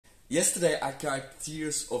Yesterday I cried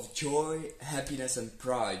tears of joy, happiness and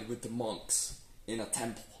pride with the monks in a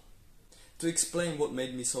temple. To explain what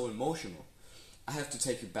made me so emotional, I have to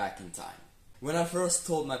take you back in time. When I first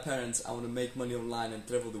told my parents I want to make money online and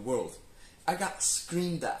travel the world, I got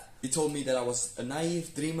screamed at. He told me that I was a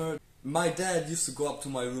naive dreamer. My dad used to go up to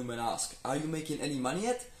my room and ask, "Are you making any money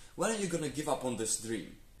yet? When are you gonna give up on this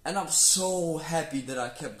dream?" And I'm so happy that I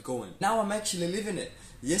kept going. Now I'm actually living it.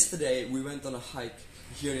 Yesterday we went on a hike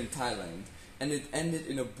here in Thailand and it ended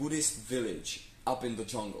in a Buddhist village up in the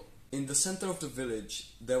jungle. In the center of the village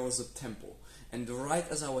there was a temple, and right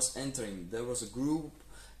as I was entering there was a group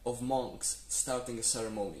of monks starting a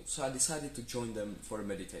ceremony. So I decided to join them for a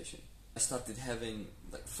meditation. I started having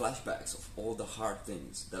flashbacks of all the hard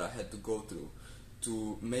things that I had to go through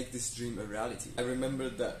to make this dream a reality. I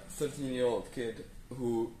remembered that 13-year-old kid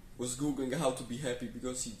who was googling how to be happy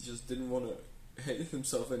because he just didn't want to hate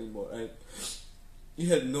himself anymore, and he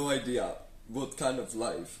had no idea what kind of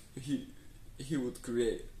life he would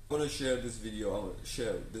create. I want to share this video, I want to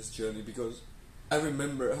share this journey because I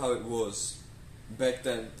remember how it was back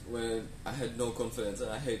then when I had no confidence and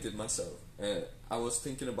I hated myself, and I was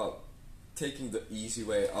thinking about taking the easy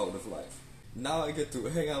way out of life. Now I get to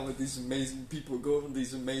hang out with these amazing people, go on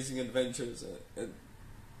these amazing adventures and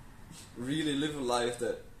really live a life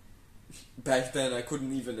that back then I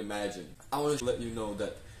couldn't even imagine. I want to let you know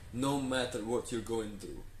that no matter what you're going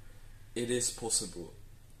through, it is possible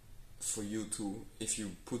for you to, if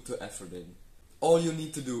you put the effort in. All you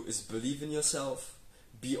need to do is believe in yourself,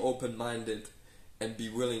 be open-minded, and be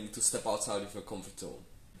willing to step outside of your comfort zone.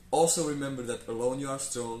 Also remember that alone you are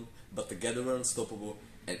strong, but together we're unstoppable,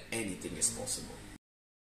 and anything is possible.